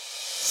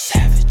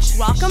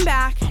Welcome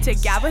back to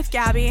Gab with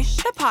Gabby,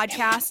 the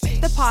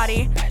podcast, the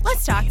potty.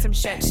 Let's talk some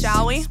shit,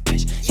 shall we?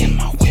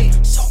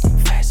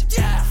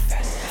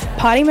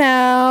 Potty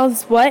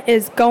mouths, what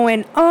is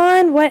going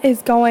on? What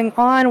is going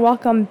on?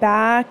 Welcome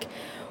back.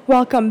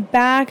 Welcome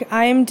back.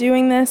 I am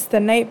doing this the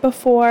night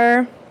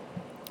before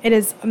it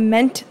is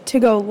meant to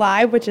go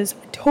live, which is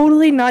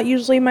totally not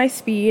usually my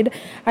speed.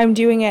 I'm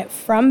doing it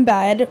from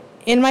bed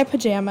in my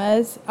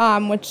pajamas,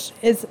 which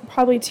is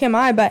probably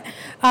TMI, but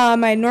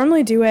I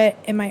normally do it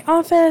in my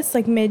office,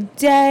 like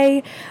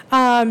midday,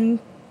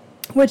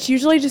 which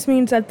usually just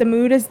means that the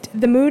mood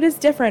is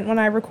different when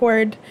I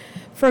record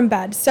from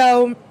bed.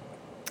 So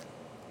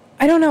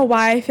I don't know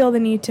why I feel the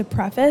need to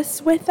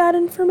preface with that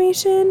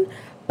information,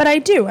 but I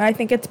do. I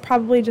think it's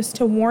probably just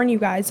to warn you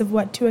guys of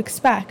what to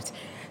expect.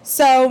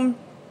 So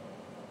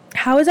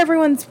how has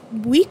everyone's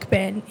week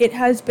been? It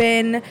has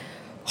been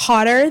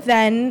hotter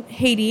than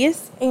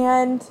Hades,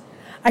 and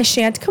I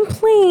shan't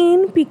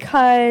complain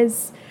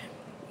because,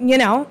 you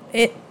know,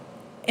 it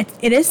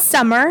is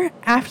summer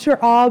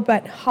after all,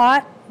 but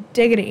hot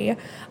diggity.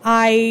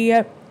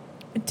 I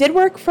did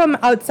work from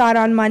outside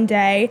on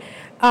Monday,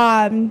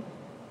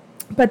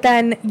 but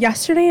then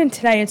yesterday and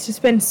today it's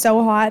just been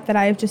so hot that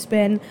I've just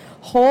been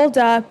holed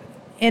up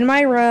in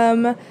my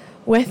room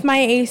with my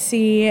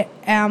AC,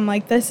 and I'm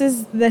like, this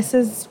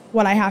is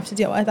what I have to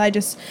deal with.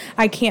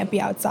 I can't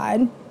be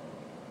outside.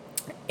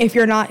 If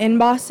you're not in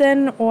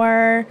Boston,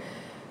 or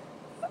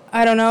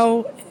I don't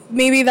know,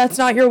 maybe that's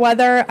not your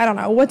weather. I don't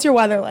know. What's your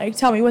weather like?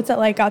 Tell me, what's it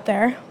like out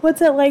there? What's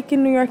it like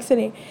in New York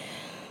City?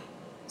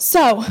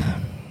 So,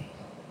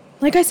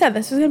 like I said,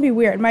 this is going to be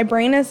weird. My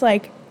brain is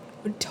like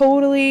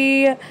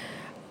totally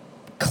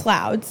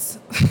clouds.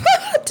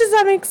 Does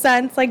that make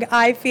sense? Like,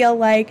 I feel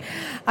like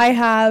I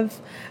have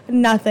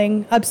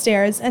nothing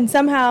upstairs, and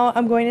somehow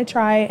I'm going to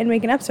try and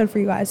make an episode for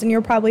you guys, and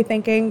you're probably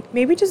thinking,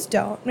 maybe just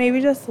don't, maybe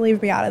just leave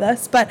me out of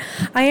this, but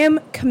I am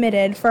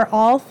committed. For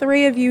all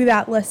three of you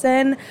that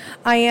listen,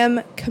 I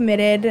am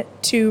committed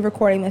to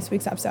recording this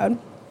week's episode.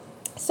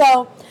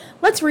 So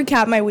let's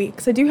recap my week,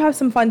 because I do have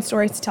some fun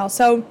stories to tell.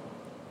 So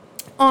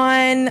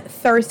on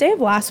Thursday of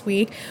last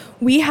week,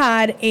 we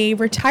had a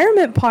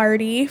retirement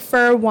party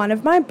for one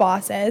of my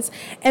bosses,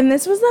 and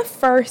this was the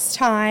first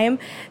time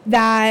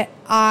that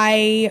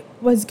I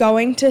was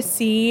going to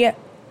see,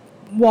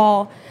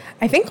 well,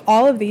 I think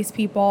all of these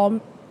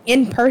people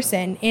in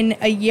person in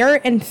a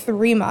year and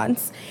 3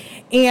 months,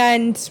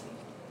 and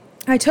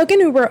I took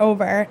an Uber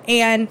over,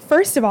 and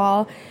first of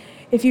all,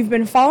 if you've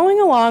been following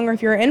along or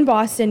if you're in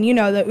Boston, you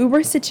know the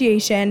Uber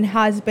situation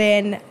has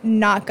been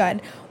not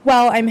good.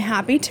 Well, I'm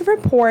happy to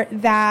report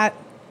that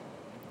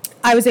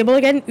I was able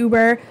to get an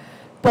Uber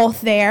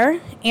both there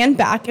and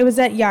back. It was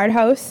at Yard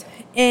House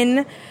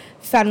in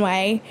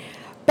Fenway.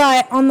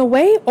 But on the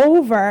way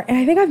over, and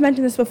I think I've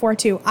mentioned this before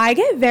too, I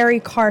get very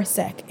car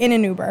sick in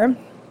an Uber.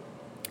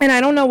 And I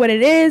don't know what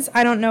it is.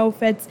 I don't know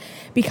if it's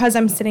because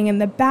I'm sitting in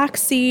the back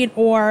seat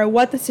or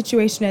what the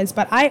situation is,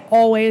 but I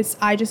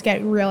just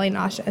get really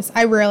nauseous.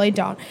 I really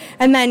don't.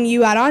 And then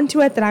you add on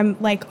to it that I'm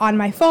like on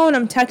my phone,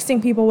 I'm texting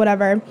people,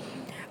 whatever.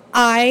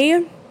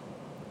 I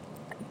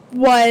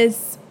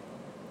was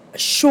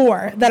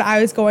sure that I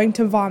was going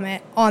to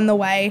vomit on the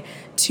way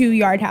to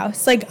Yard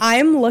House. Like,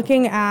 I'm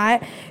looking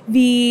at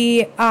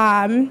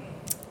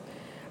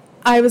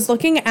I was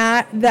looking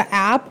at the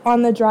app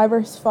on the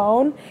driver's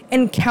phone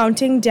and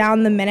counting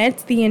down the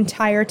minutes the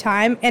entire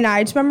time. And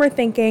I just remember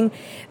thinking,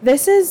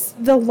 this is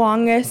the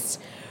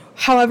longest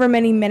however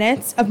many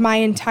minutes of my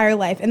entire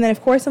life. And then,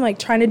 of course, I'm like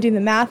trying to do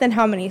the math and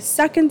how many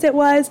seconds it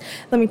was.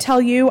 Let me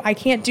tell you, I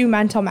can't do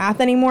mental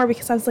math anymore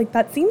because I was like,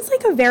 that seems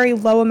like a very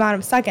low amount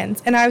of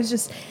seconds. And I was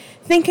just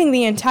thinking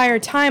the entire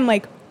time,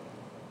 like,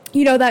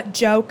 you know, that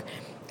joke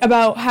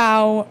about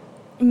how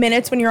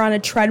minutes when you're on a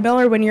treadmill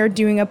or when you're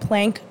doing a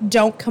plank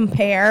don't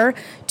compare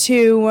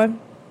to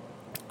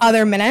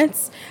other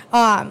minutes,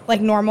 like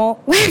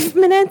normal life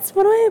minutes.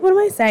 What am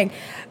I saying?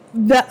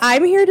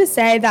 I'm here to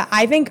say that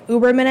I think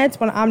Uber minutes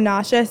when I'm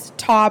nauseous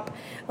top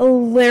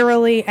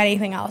literally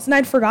anything else. And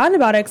I'd forgotten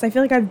about it because I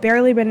feel like I've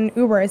barely been in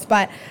Ubers,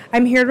 but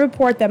I'm here to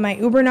report that my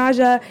Uber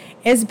nausea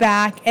is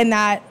back, and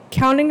that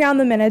counting down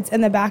the minutes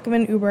in the back of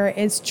an Uber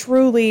is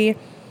truly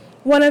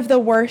one of the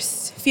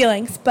worst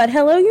feelings. But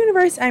hello,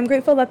 universe, I'm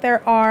grateful that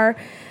there are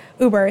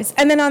Ubers.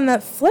 And then on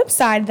the flip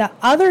side, the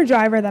other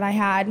driver that I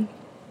had,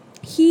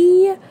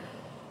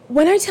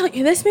 when I tell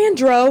you, this man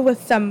drove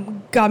with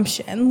some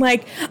gumption.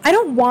 Like, I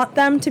don't want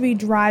them to be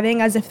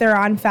driving as if they're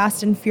on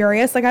Fast and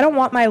Furious. Like, I don't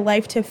want my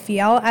life to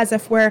feel as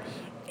if we're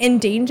in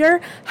danger.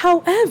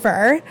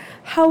 However,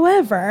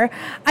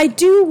 I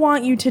do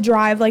want you to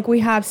drive like we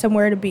have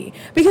somewhere to be,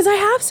 because I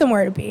have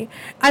somewhere to be.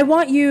 I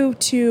want you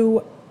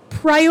to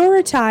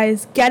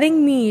prioritize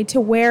getting me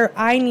to where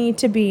I need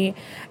to be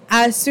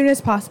as soon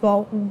as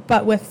possible,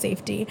 but with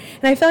safety.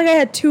 And I feel like I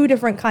had two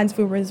different kinds of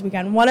Ubers this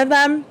weekend. One of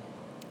them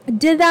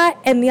did that,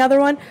 and the other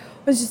one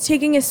was just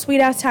taking his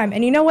sweet ass time.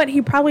 And you know what?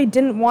 He probably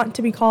didn't want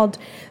to be called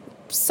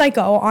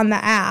psycho on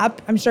the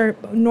app. I'm sure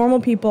normal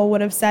people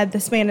would have said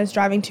this man is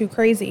driving too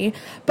crazy.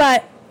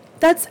 But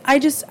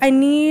I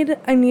need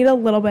a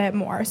little bit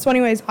more. So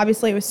anyways,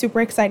 obviously it was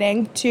super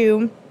exciting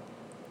to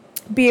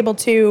be able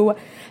to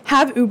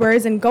have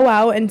Ubers and go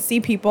out and see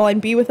people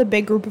and be with a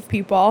big group of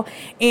people.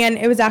 And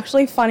it was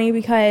actually funny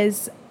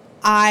because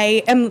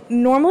I am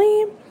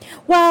normally,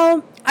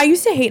 well, I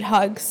used to hate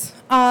hugs.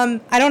 I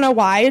don't know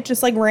why. It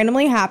just like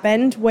randomly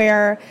happened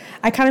where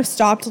I kind of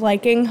stopped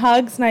liking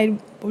hugs, and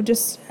I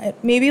just,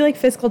 maybe like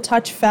physical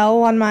touch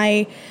fell on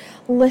my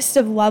list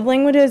of love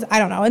languages. I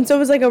don't know. And so it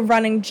was like a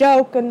running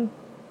joke, and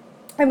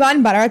I've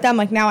gotten better at them.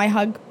 Like now I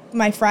hug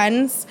my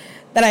friends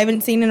that I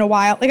haven't seen in a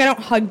while. Like I don't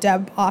hug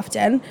Deb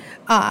often,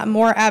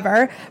 or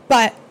ever,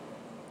 but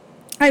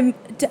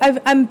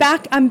I'm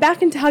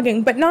back into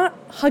hugging, but not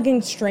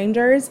hugging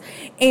strangers.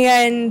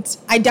 And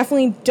I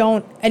definitely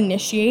don't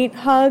initiate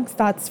hugs,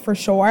 that's for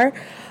sure.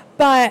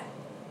 But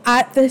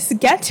at this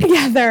get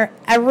together,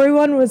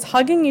 everyone was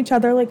hugging each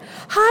other like,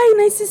 "Hi,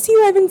 nice to see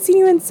you. I haven't seen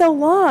you in so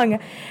long."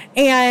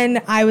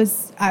 And I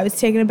was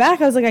taken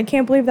aback. I was like, I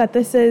can't believe that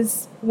this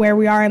is where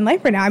we are in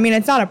life right now. I mean,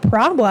 it's not a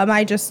problem.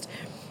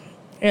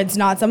 It's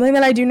not something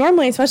that I do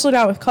normally, especially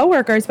not with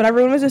coworkers, but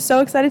everyone was just so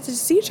excited to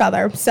see each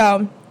other.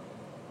 So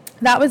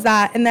that was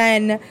that. And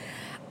then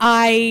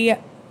I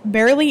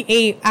barely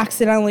ate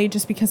accidentally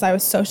just because I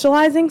was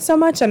socializing so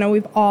much. I know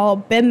we've all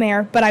been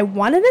there, but I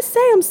wanted to say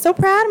I'm so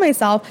proud of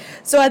myself.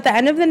 So at the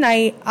end of the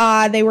night,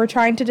 they were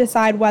trying to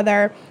decide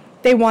whether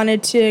they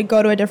wanted to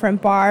go to a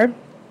different bar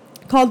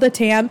called the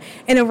Tam.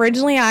 And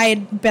originally I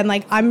had been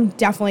like, I'm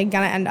definitely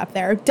going to end up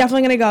there.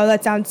 Definitely going to go.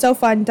 That sounds so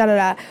fun.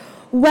 Da-da-da.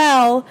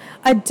 Well,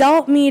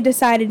 adult me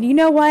decided, you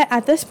know what?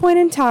 At this point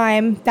in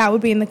time, that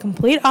would be in the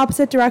complete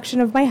opposite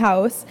direction of my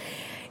house.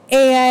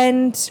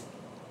 And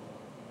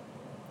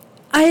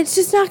it's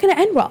just not going to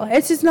end well.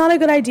 It's just not a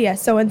good idea.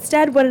 So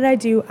instead, what did I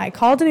do? I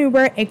called an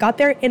Uber. It got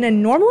there in a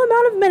normal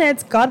amount of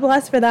minutes. God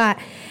bless for that.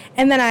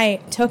 And then I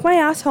took my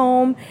ass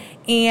home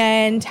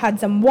and had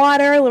some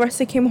water.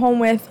 Larissa came home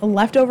with a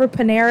leftover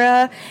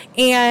Panera.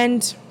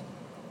 And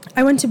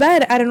I went to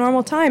bed at a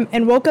normal time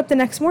and woke up the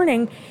next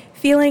morning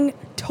feeling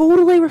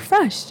totally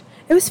refreshed.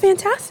 It was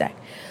fantastic.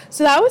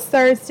 So that was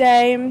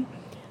Thursday.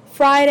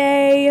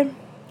 Friday, I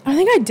don't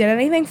think I did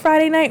anything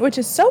Friday night, which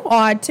is so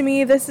odd to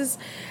me.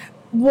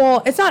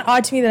 Well, it's not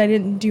odd to me that I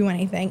didn't do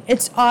anything.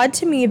 It's odd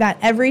to me that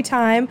every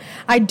time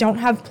I don't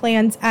have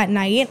plans at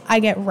night, I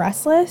get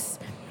restless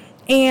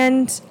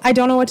and I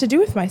don't know what to do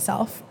with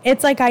myself.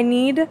 It's like I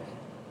need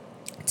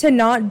to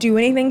not do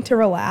anything to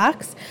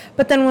relax,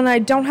 but then when I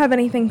don't have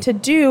anything to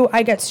do,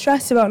 I get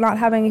stressed about not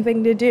having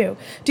anything to do.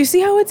 Do you see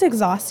how it's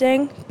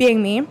exhausting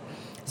being me?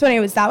 So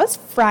anyways, that was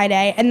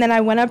Friday, and then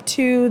I went up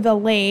to the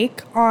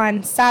lake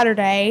on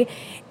Saturday,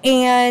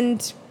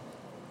 and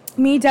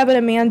me, Deb, and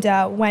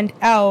Amanda went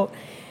out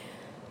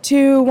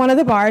to one of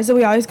the bars that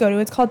we always go to.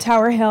 It's called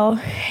Tower Hill,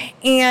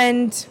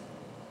 and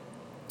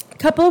a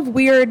couple of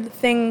weird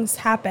things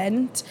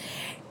happened,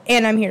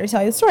 and I'm here to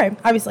tell you the story,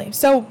 obviously.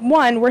 So,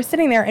 one, we're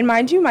sitting there, and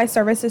mind you, my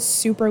service is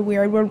super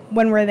weird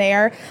when we're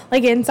there,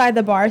 like inside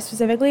the bar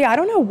specifically. I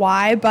don't know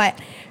why, but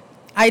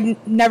I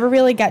never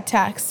really get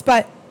texts,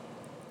 but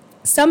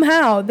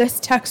somehow this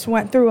text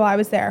went through while I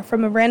was there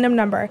from a random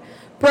number.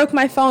 Broke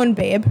my phone,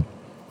 babe.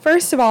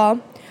 First of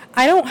all,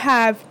 I don't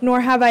have,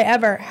 nor have I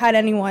ever had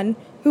anyone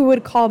who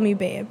would call me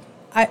babe.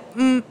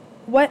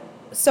 What?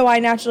 So I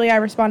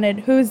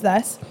responded, who's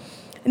this?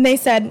 And they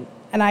said,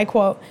 and I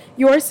quote,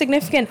 your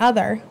significant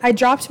other. I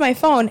dropped my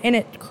phone and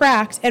it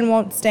cracked and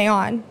won't stay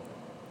on.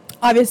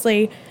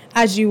 Obviously,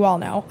 as you all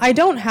know, I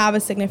don't have a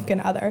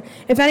significant other.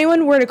 If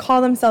anyone were to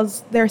call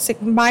themselves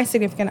my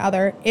significant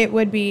other, it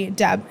would be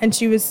Deb, and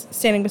she was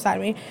standing beside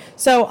me.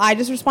 So I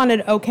just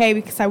responded okay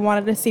because I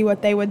wanted to see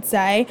what they would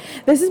say.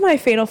 This is my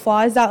fatal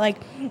flaw, is that like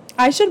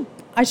I should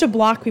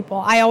block people.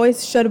 I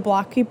always should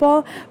block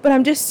people, but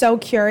I'm just so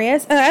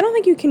curious. And I don't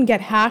think you can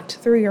get hacked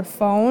through your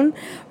phone,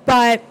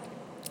 but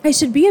I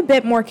should be a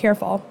bit more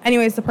careful.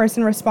 Anyways, the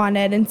person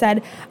responded and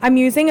said, I'm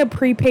using a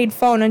prepaid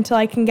phone until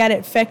I can get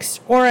it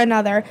fixed or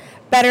another.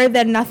 Better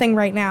than nothing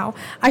right now.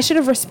 I should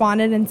have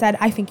responded and said,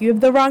 I think you have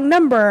the wrong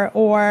number,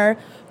 or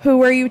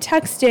who are you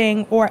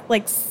texting, or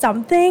like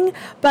something.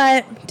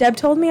 But Deb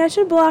told me I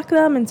should block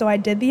them, and so I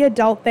did the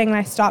adult thing and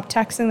I stopped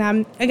texting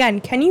them. Again,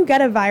 can you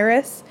get a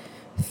virus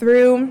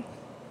through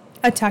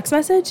a text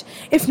message?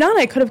 If not,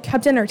 I could have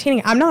kept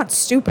entertaining. I'm not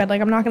stupid. Like,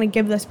 I'm not going to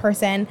give this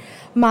person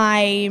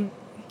my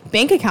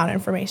bank account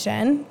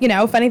information. You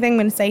know, if anything, I'm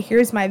going to say,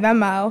 here's my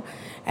Venmo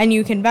and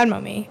you can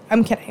Venmo me.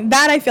 I'm kidding.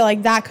 That, I feel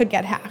like that could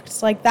get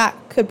hacked. Like, that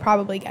could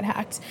probably get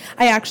hacked.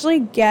 I actually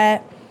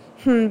get,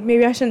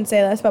 maybe I shouldn't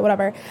say this, but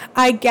whatever.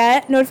 I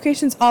get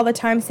notifications all the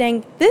time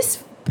saying,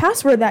 this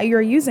password that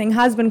you're using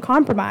has been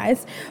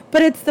compromised,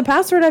 but it's the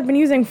password I've been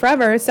using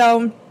forever.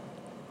 So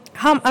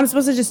I'm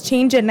supposed to just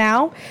change it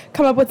now,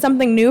 come up with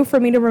something new for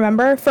me to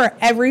remember for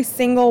every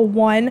single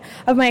one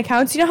of my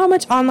accounts. Do you know how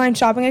much online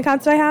shopping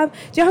accounts I have? Do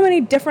you know how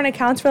many different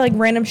accounts for like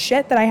random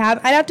shit that I have?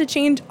 I'd have to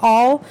change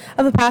all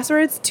of the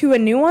passwords to a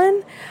new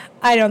one?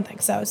 I don't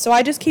think so. So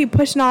I just keep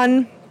pushing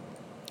on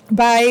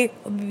by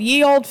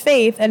ye old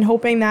faith and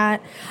hoping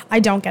that I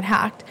don't get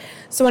hacked.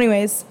 So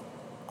anyways,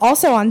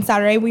 also on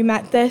Saturday, we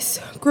met this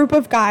group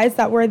of guys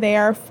that were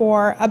there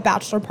for a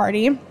bachelor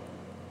party.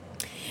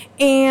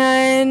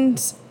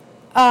 And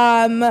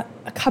a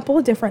couple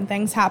of different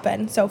things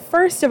happened. So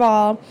first of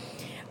all,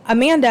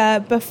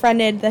 Amanda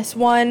befriended this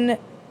one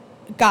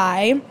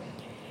guy,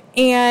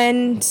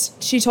 and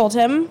she told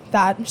him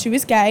that she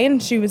was gay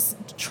and she was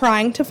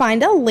trying to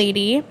find a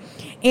lady.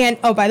 And,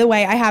 oh, by the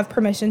way, I have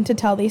permission to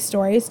tell these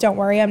stories. Don't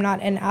worry, I'm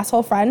not an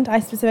asshole friend. I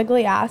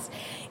specifically asked.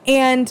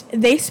 And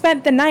they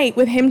spent the night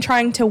with him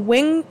trying to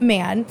wing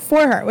man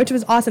for her, which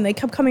was awesome. They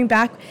kept coming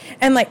back,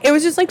 and, like, it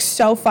was just, like,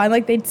 so fun.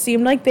 Like, they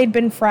seemed like they'd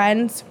been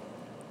friends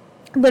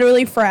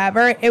literally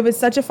forever. It was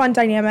such a fun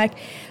dynamic.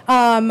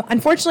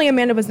 Unfortunately,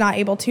 Amanda was not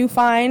able to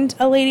find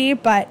a lady,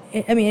 but,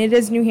 it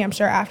is New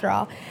Hampshire after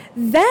all.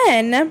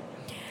 Then,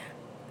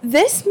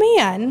 this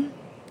man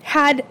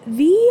had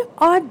the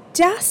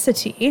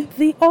audacity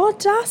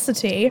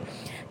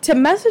to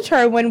message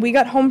her when we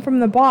got home from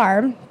the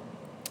bar.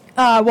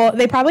 Well,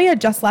 they probably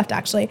had just left,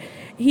 actually.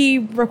 He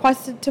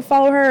requested to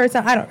follow her or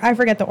something. I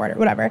forget the order,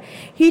 whatever.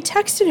 He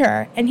texted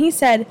her and he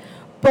said,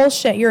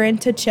 "Bullshit, you're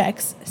into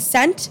chicks."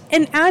 Sent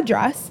an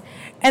address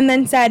and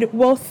then said,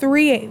 "We'll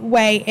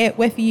three-way it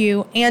with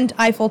you and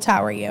Eiffel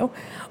Tower you."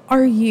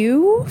 Are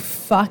you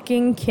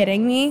fucking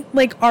kidding me?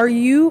 Like, are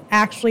you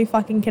actually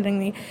fucking kidding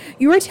me?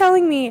 You were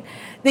telling me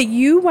that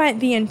you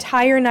went the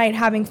entire night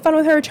having fun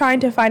with her,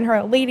 trying to find her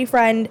a lady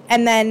friend,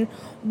 and then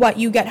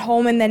you get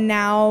home and then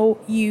now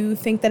you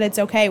think that it's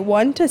okay,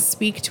 one, to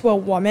speak to a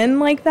woman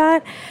like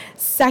that.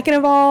 Second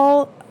of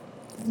all,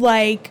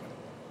 like,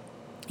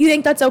 you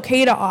think that's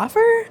okay to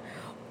offer?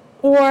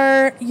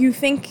 Or you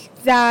think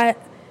that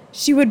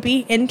she would be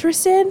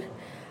interested?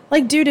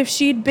 Like, dude, if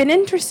she'd been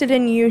interested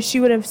in you, she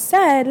would have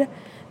said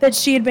that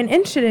she had been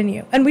interested in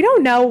you. And we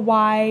don't know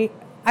why.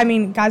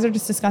 Guys are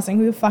just discussing.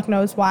 Who the fuck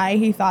knows why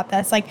he thought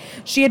this? Like,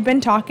 she had been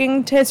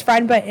talking to his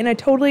friend, but in a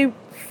totally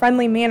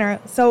friendly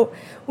manner. So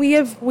we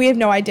have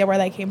no idea where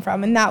that came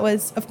from. And that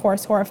was, of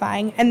course,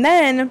 horrifying. And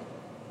then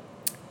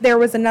there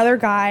was another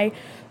guy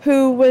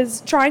who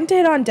was trying to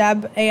hit on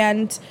Deb,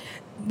 and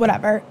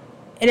whatever.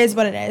 It is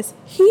what it is.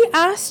 He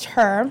asked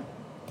her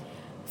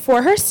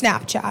for her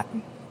Snapchat.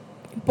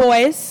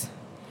 Boys,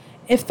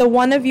 if the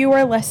one of you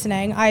are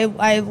listening, I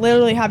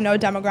literally have no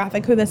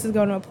demographic who this is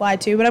going to apply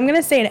to, but I'm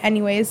going to say it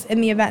anyways in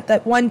the event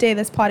that one day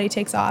this potty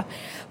takes off.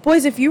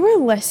 Boys, if you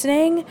were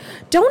listening,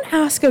 don't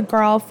ask a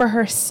girl for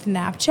her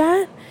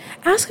Snapchat.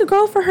 Ask a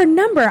girl for her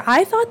number.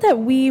 I thought that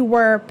we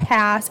were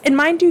past, and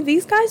mind you,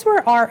 these guys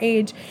were our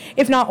age,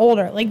 if not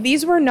older. Like,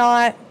 these were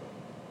not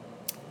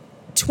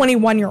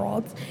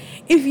 21-year-olds.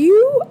 If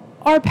you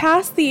are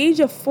past the age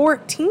of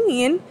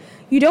 14,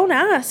 you don't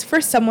ask for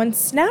someone's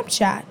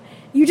Snapchat.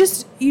 You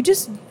just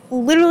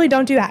literally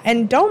don't do that.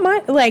 And don't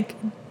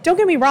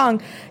get me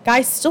wrong,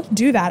 guys still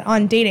do that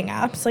on dating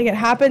apps. Like, it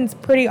happens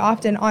pretty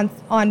often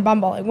on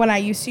Bumble. Like, when I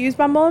used to use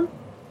Bumble,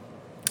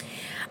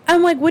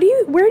 I'm like, where do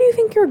you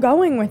think you're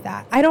going with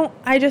that? Oh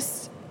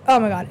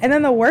my God. And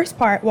then the worst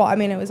part,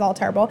 it was all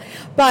terrible,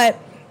 but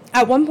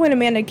at one point,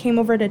 Amanda came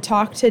over to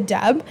talk to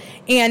Deb,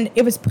 and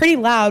it was pretty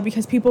loud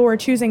because people were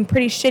choosing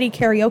pretty shitty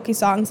karaoke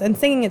songs and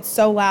singing it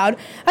so loud.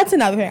 That's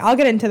another thing. I'll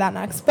get into that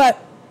next.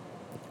 But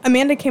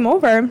Amanda came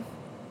over,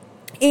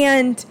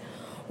 and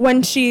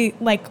when she,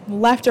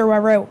 left or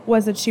wherever it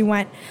was that she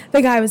went,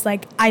 the guy was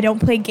like, "I don't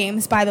play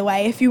games, by the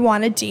way. If you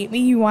want to date me,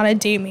 you want to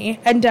date me."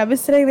 And Deb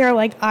was sitting there,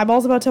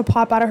 eyeballs about to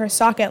pop out of her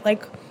socket,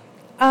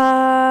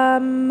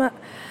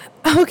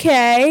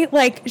 okay,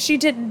 she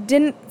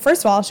didn't,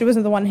 first of all, she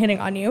wasn't the one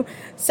hitting on you.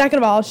 Second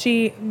of all,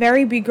 she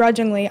very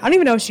begrudgingly, I don't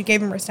even know if she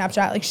gave him her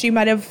Snapchat, she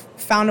might have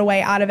found a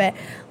way out of it.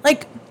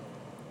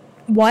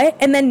 What?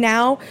 And then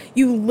now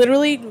you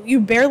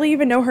barely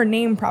even know her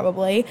name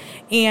probably,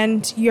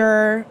 and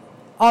you're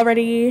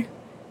already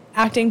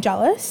acting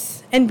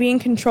jealous and being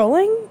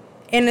controlling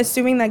and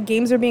assuming that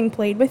games are being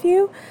played with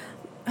you.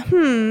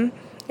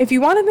 If you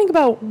want to think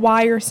about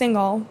why you're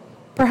single,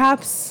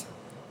 perhaps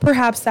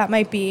that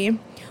might be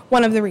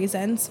one of the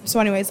reasons.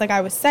 So anyways, like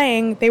I was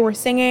saying, they were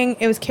singing,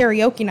 it was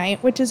karaoke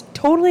night, which is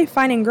totally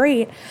fine and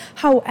great.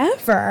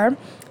 However,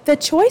 the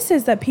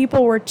choices that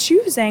people were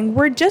choosing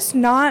were just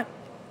not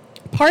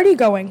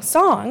party-going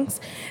songs.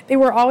 They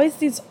were always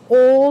these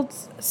old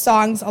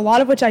songs, a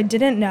lot of which I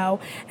didn't know.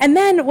 And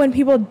then when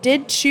people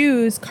did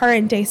choose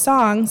current-day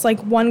songs, like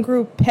one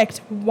group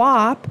picked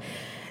WAP,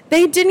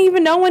 they didn't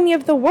even know any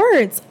of the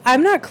words.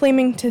 I'm not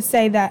claiming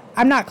that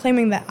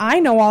I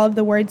know all of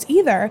the words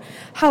either.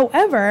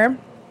 However,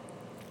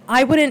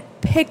 I wouldn't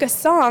pick a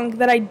song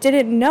that I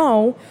didn't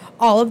know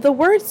all of the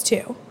words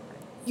to.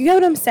 You get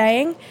what I'm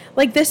saying?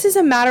 This is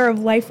a matter of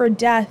life or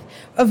death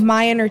of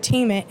my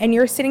entertainment, and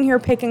you're sitting here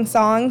picking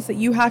songs that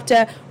you have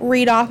to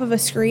read off of a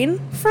screen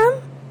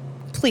from?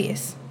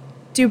 Please,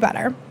 do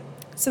better.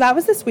 So that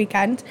was this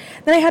weekend.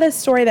 Then I had a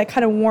story that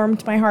kind of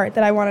warmed my heart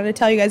that I wanted to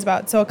tell you guys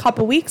about. So a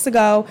couple weeks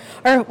ago,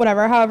 or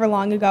whatever, however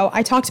long ago,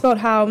 I talked about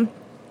how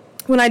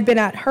when I'd been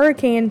at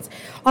Hurricanes,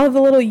 all of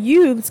the little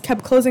youths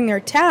kept closing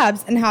their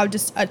tabs and how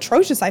just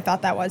atrocious I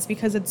thought that was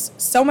because it's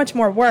so much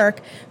more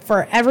work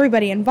for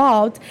everybody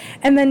involved.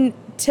 And then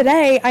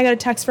today I got a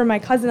text from my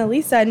cousin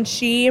Elisa, and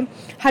she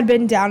had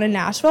been down in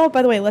Nashville.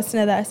 By the way, listen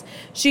to this.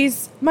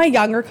 She's my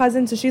younger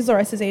cousin, so she's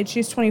Larissa's age.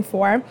 She's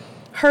 24.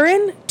 Her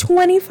and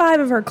 25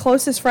 of her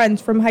closest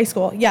friends from high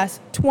school, yes,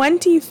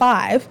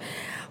 25,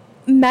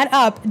 met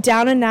up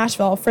down in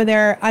Nashville for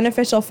their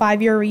unofficial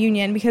 5-year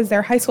reunion because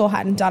their high school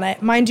hadn't done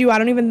it. Mind you, I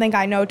don't even think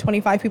I know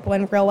 25 people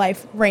in real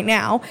life right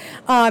now.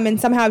 And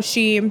somehow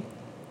she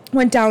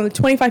went down with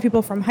 25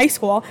 people from high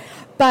school.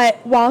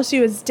 But while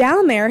she was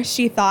down there,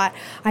 she thought,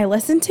 I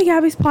listened to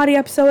Gabby's potty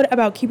episode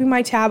about keeping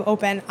my tab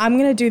open. I'm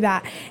going to do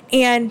that.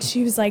 And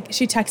she was like,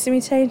 she texted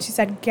me today and she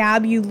said,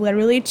 Gab, you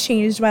literally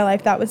changed my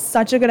life. That was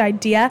such a good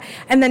idea.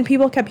 And then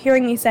people kept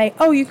hearing me say,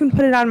 oh, you can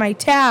put it on my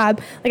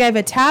tab. Like I have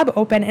a tab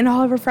open. And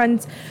all of her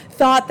friends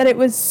thought that it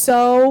was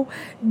so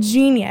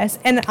genius.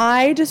 And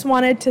I just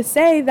wanted to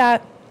say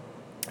that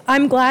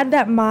I'm glad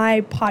that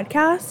my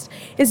podcast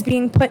is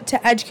being put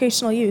to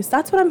educational use.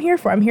 That's what I'm here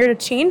for. I'm here to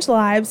change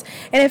lives.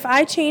 And if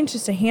I change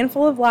just a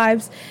handful of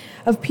lives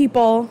of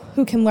people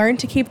who can learn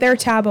to keep their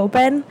tab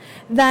open,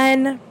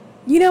 then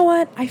you know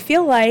what? I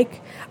feel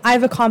like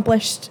I've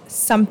accomplished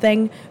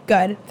something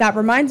good. That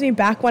reminds me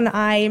back when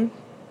I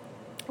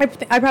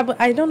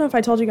don't know if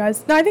I told you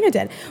guys. No, I think I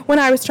did. When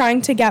I was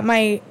trying to get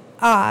my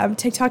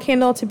TikTok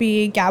handle to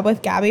be Gab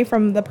with Gabby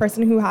from the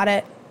person who had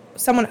it.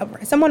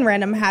 Someone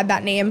random had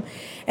that name,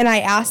 and I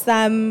asked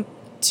them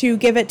to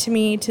give it to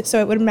me so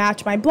it would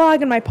match my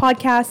blog and my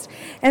podcast,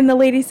 and the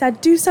lady said,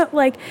 do something,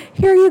 like,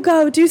 here you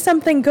go, do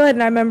something good.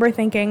 And I remember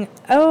thinking,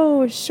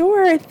 oh,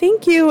 sure,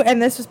 thank you.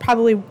 And this was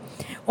probably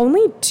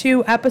only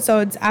 2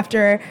 episodes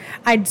after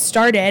I'd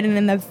started, and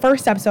in the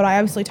first episode I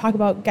obviously talk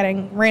about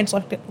getting ranch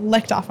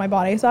licked off my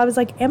body. So I was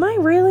like, am I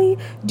really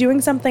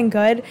doing something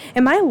good?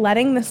 Am I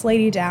letting this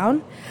lady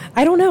down?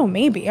 I don't know,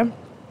 maybe.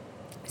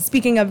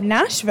 Speaking of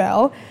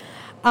Nashville,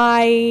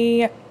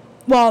 Nika,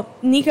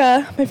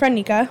 my friend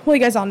Nika, well,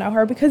 you guys all know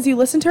her because you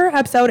listened to her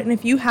episode, and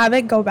if you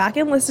haven't, go back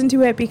and listen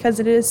to it because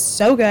it is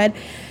so good.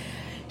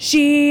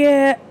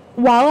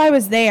 While I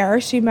was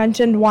there, she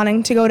mentioned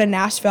wanting to go to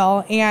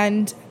Nashville,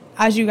 and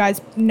as you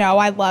guys know,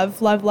 I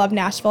love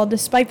Nashville,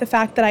 despite the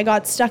fact that I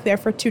got stuck there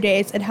for 2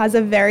 days. It has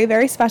a very,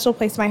 very special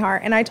place in my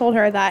heart, and I told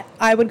her that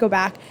I would go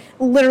back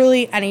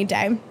literally any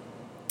day.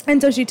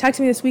 And so she texted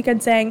me this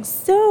weekend saying,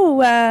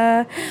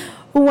 so,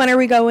 when are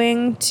we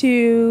going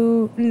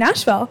to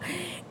Nashville?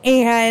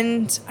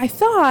 And I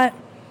thought,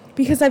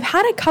 because I've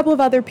had a couple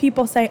of other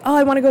people say, oh,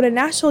 I want to go to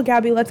Nashville,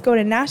 Gabby, let's go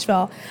to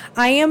Nashville.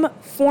 I am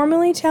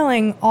formally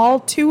telling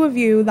all 2 of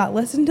you that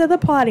listen to the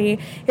potty,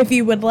 if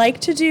you would like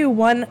to do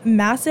one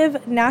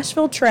massive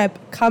Nashville trip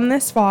come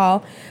this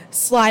fall,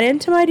 slide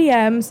into my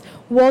DMs,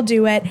 we'll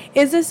do it.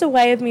 Is this a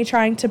way of me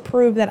trying to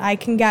prove that I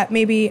can get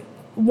maybe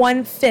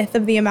 1/5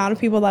 of the amount of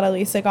people that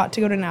Elisa got to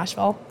go to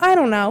Nashville? I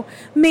don't know.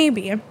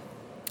 Maybe.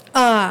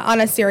 On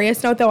a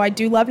serious note, though, I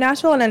do love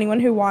Nashville, and anyone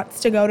who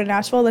wants to go to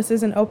Nashville, this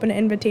is an open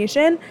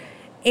invitation.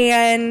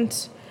 And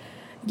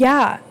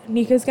yeah,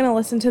 Nika's going to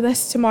listen to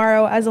this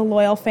tomorrow as a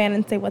loyal fan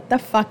and say, what the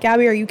fuck,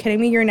 Gabby? Are you kidding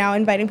me? You're now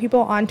inviting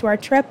people onto our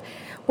trip.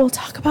 We'll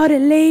talk about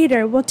it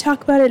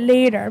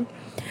later.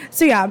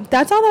 So yeah,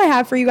 that's all that I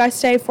have for you guys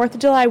today. 4th of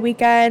July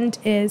weekend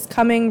is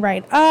coming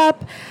right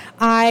up.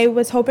 I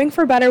was hoping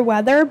for better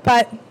weather,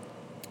 but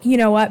you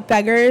know what?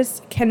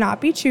 Beggars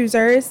cannot be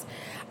choosers.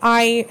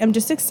 I am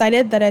just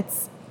excited that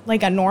it's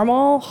like a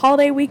normal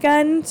holiday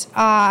weekend.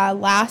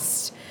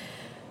 Last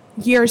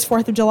year's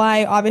 4th of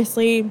July,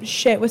 obviously,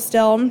 shit was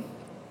still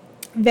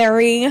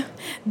very,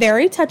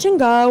 very touch and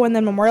go. And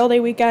then Memorial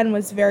Day weekend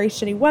was very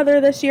shitty weather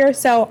this year.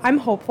 So I'm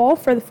hopeful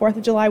for the 4th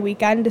of July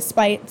weekend,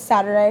 despite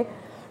Saturday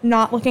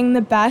not looking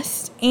the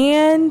best.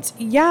 And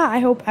yeah, I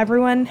hope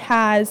everyone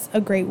has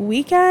a great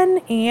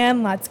weekend,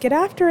 and let's get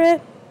after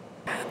it.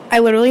 I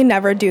literally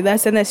never do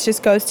this, and this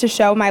just goes to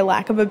show my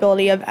lack of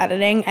ability of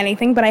editing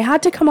anything, but I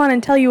had to come on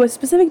and tell you a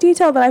specific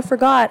detail that I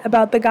forgot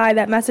about the guy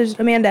that messaged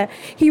Amanda.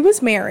 He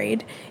was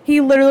married. He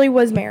literally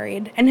was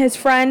married, and his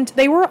friend,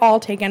 they were all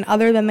taken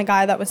other than the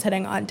guy that was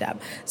hitting on Deb.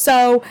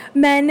 So,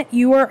 men,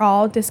 you are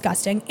all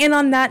disgusting. And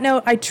on that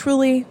note, I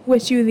truly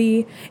wish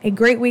you a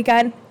great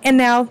weekend, and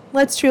now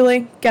let's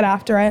truly get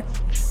after it.